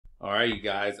All right, you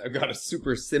guys, I've got a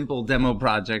super simple demo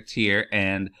project here,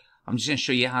 and I'm just going to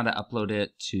show you how to upload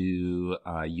it to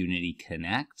Unity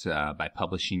Connect by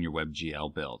publishing your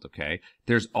WebGL build, okay?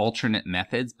 There's alternate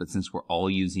methods, but since we're all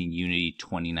using Unity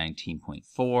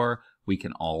 2019.4, we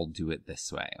can all do it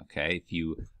this way, okay? If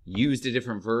you used a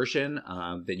different version,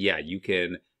 then yeah, you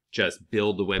can just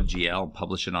build the WebGL and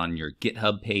publish it on your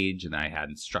GitHub page, and I had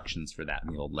instructions for that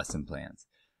in the old lesson plans.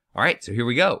 All right, so here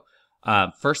we go.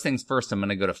 First things first, I'm going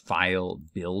to go to File,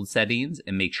 Build Settings,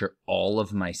 and make sure all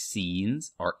of my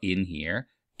scenes are in here.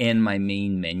 And my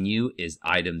main menu is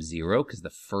item 0, because the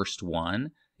first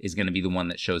one is going to be the one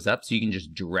that shows up. So you can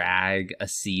just drag a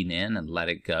scene in and let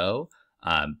it go.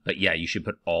 But yeah, you should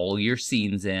put all your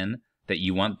scenes in that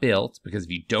you want built, because if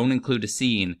you don't include a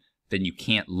scene, then you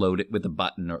can't load it with a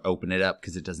button or open it up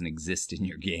because it doesn't exist in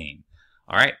your game.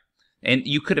 All right. And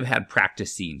you could have had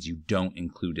practice scenes you don't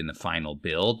include in the final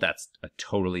build. That's a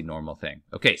totally normal thing.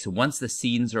 Okay, so once the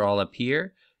scenes are all up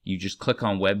here, you just click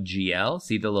on WebGL.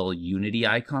 See the little Unity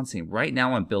icon? See, right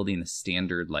now I'm building a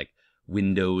standard like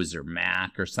Windows or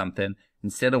Mac or something.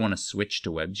 Instead, I want to switch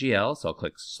to WebGL, so I'll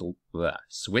click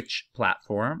Switch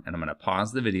Platform, and I'm going to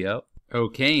pause the video.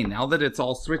 Okay, now that it's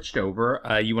all switched over,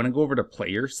 you want to go over to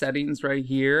Player Settings right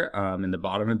here in the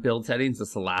bottom of Build Settings.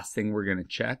 That's the last thing we're going to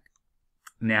check.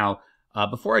 Now,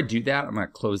 before I do that, I'm going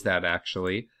to close that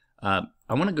actually. I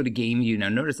want to go to Game View. Now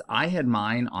notice I had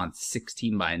mine on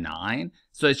 16:9.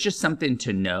 So it's just something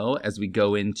to know as we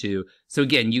go into, so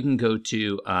again, you can go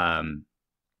to, File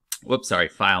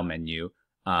menu,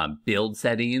 Build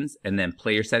Settings, and then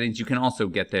Player Settings. You can also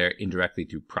get there indirectly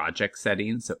through Project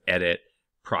Settings. So Edit,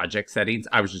 Project Settings.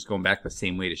 I was just going back the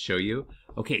same way to show you.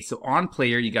 Okay, so on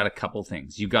Player, you got a couple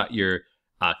things. You got your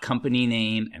company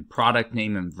name and product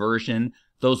name and version.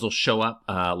 Those will show up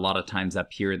a lot of times up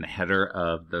here in the header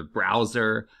of the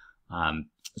browser.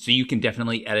 So you can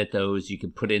definitely edit those. You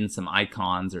can put in some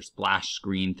icons or splash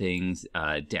screen things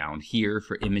down here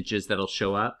for images that'll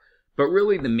show up. But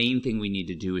really the main thing we need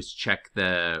to do is check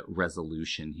the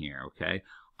resolution here, okay?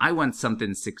 I want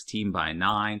something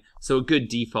 16:9. So a good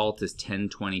default is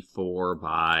 1024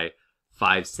 by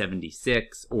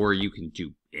 576, or you can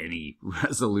do any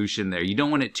resolution there. You don't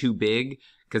want it too big,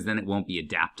 because then it won't be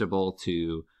adaptable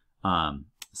to,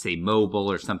 say, mobile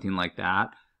or something like that.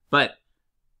 But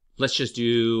let's just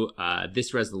do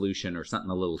this resolution or something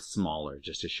a little smaller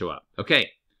just to show up.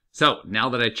 Okay, so now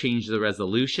that I changed the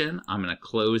resolution, I'm going to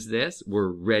close this.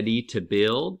 We're ready to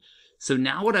build. So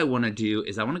now what I want to do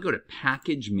is I want to go to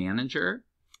Package Manager,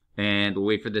 and we'll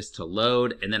wait for this to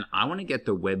load, and then I want to get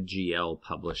the WebGL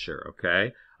Publisher,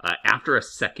 okay? After a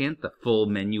second, the full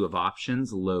menu of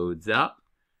options loads up,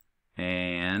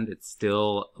 and it's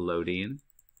still loading.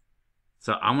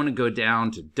 So I want to go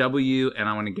down to W, and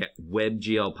I want to get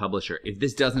WebGL Publisher. If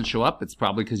this doesn't show up, it's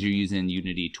probably because you're using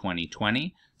Unity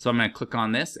 2020. So I'm going to click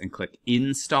on this and click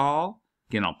Install.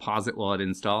 Again, I'll pause it while it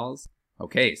installs.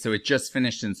 Okay, so it just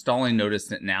finished installing. Notice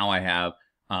that now I have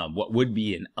what would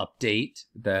be an update,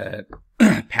 the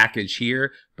package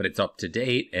here, but it's up to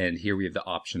date, and here we have the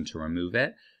option to remove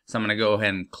it. So I'm going to go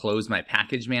ahead and close my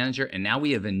package manager, and now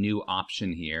we have a new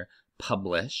option here,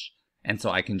 Publish, and so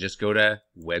I can just go to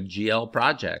WebGL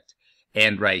Project,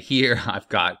 and right here I've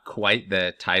got quite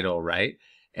the title, right?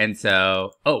 And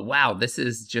so, oh wow, this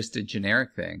is just a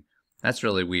generic thing. That's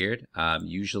really weird.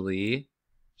 Usually,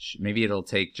 maybe it'll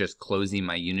take just closing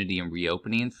my Unity and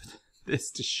reopening for this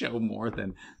to show more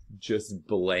than just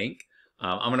blank.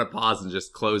 I'm going to pause and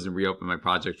just close and reopen my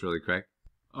project really quick.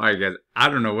 All right, guys, I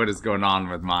don't know what is going on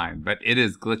with mine, but it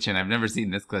is glitching. I've never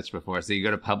seen this glitch before. So you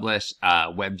go to Publish,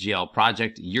 WebGL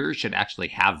Project. Yours should actually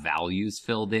have values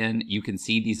filled in. You can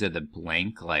see these are the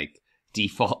blank, like,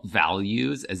 default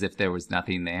values as if there was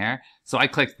nothing there. So I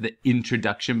clicked the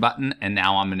Introduction button, and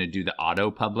now I'm going to do the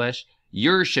Auto-Publish.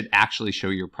 Yours should actually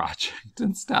show your project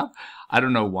and stuff. I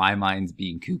don't know why mine's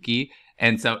being kooky.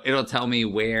 And so it'll tell me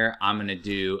where I'm going to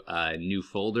do a new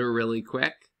folder really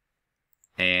quick.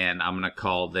 And I'm going to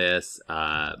call this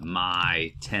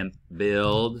my temp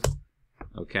build.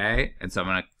 Okay. And so I'm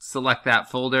going to select that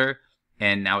folder.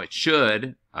 And now it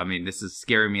should, I mean, this is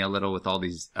scaring me a little with all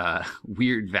these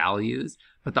weird values.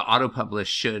 But the Autopublish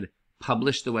should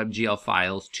publish the WebGL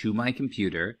files to my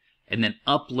computer and then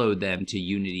upload them to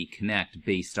Unity Connect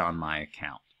based on my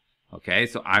account. Okay,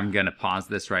 so I'm going to pause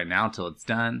this right now until it's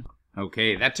done.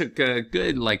 Okay, that took a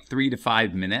good like 3 to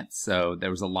 5 minutes. So there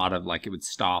was a lot of like, it would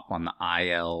stop on the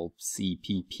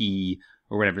ILCPP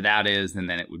or whatever that is, and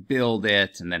then it would build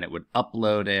it, and then it would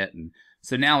upload it. And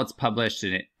so now it's published,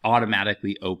 and it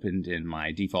automatically opened in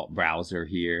my default browser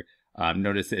here.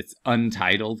 Notice it's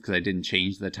untitled because I didn't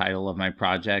change the title of my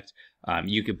project.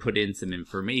 You could put in some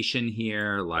information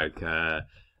here like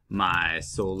my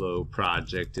solo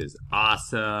project is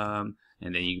awesome.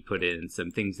 And then you can put in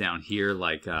some things down here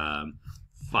like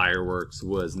fireworks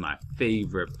was my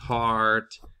favorite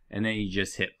part. And then you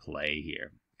just hit play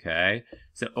here. Okay.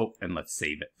 So, oh, and let's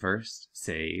save it first.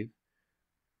 Save.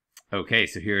 Okay,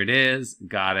 so here it is.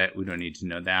 Got it. We don't need to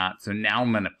know that. So now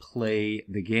I'm going to play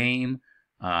the game.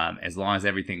 As long as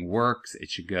everything works, it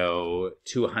should go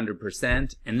to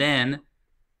 100%. And then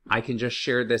I can just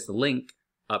share this link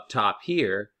up top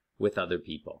here with other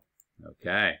people.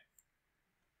 Okay.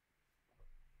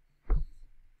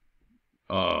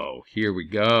 Oh, here we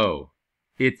go.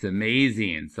 It's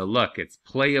amazing. So look, it's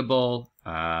playable.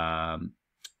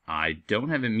 I don't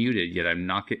have it muted yet. I'm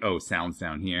not getting... Oh, sounds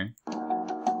down here.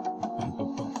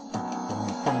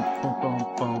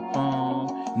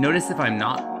 Notice if I'm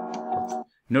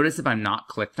not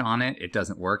clicked on it, it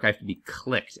doesn't work. I have to be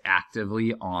clicked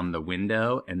actively on the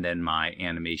window, and then my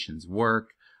animations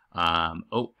work.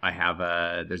 Oh, I have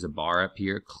there's a bar up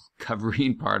here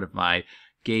covering part of my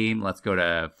game. Let's go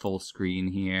to full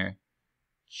screen here.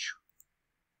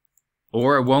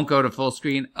 Or it won't go to full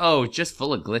screen. Oh, just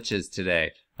full of glitches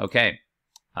today. Okay.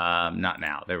 Not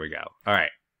now. There we go. All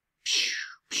right.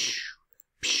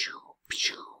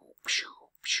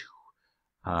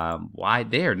 Why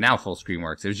there? Now full screen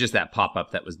works. It was just that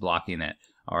pop-up that was blocking it.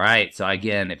 All right. So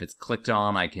again, if it's clicked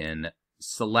on, I can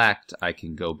select. I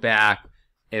can go back.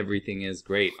 Everything is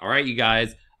great. All right, you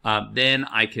guys. Then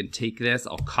I can take this.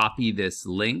 I'll copy this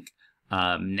link.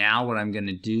 Now what I'm going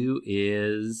to do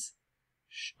is...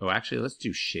 Oh, actually, let's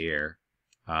do share.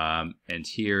 And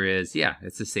here is... Yeah,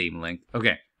 it's the same link.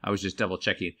 Okay. I was just double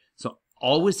checking. So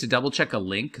always to double check a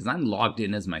link, because I'm logged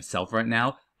in as myself right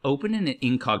now, open in an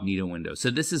incognito window. So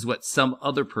this is what some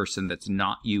other person that's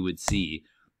not you would see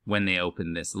when they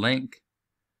open this link.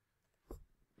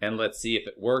 And let's see if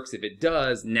it works. If it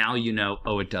does, now you know,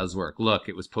 oh, it does work. Look,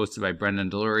 it was posted by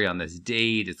Brendan Delury on this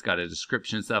date. It's got a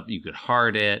description stuff. You could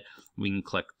heart it. We can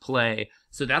click play.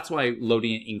 So that's why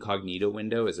loading an incognito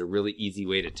window is a really easy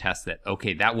way to test that.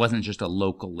 Okay, that wasn't just a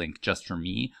local link just for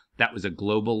me. That was a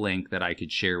global link that I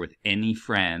could share with any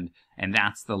friend. And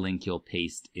that's the link you'll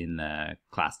paste in the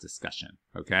class discussion.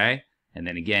 Okay? And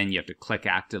then again, you have to click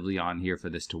actively on here for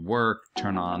this to work.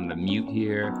 Turn on the mute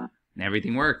here. And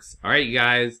everything works. All right, you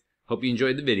guys. Hope you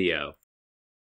enjoyed the video.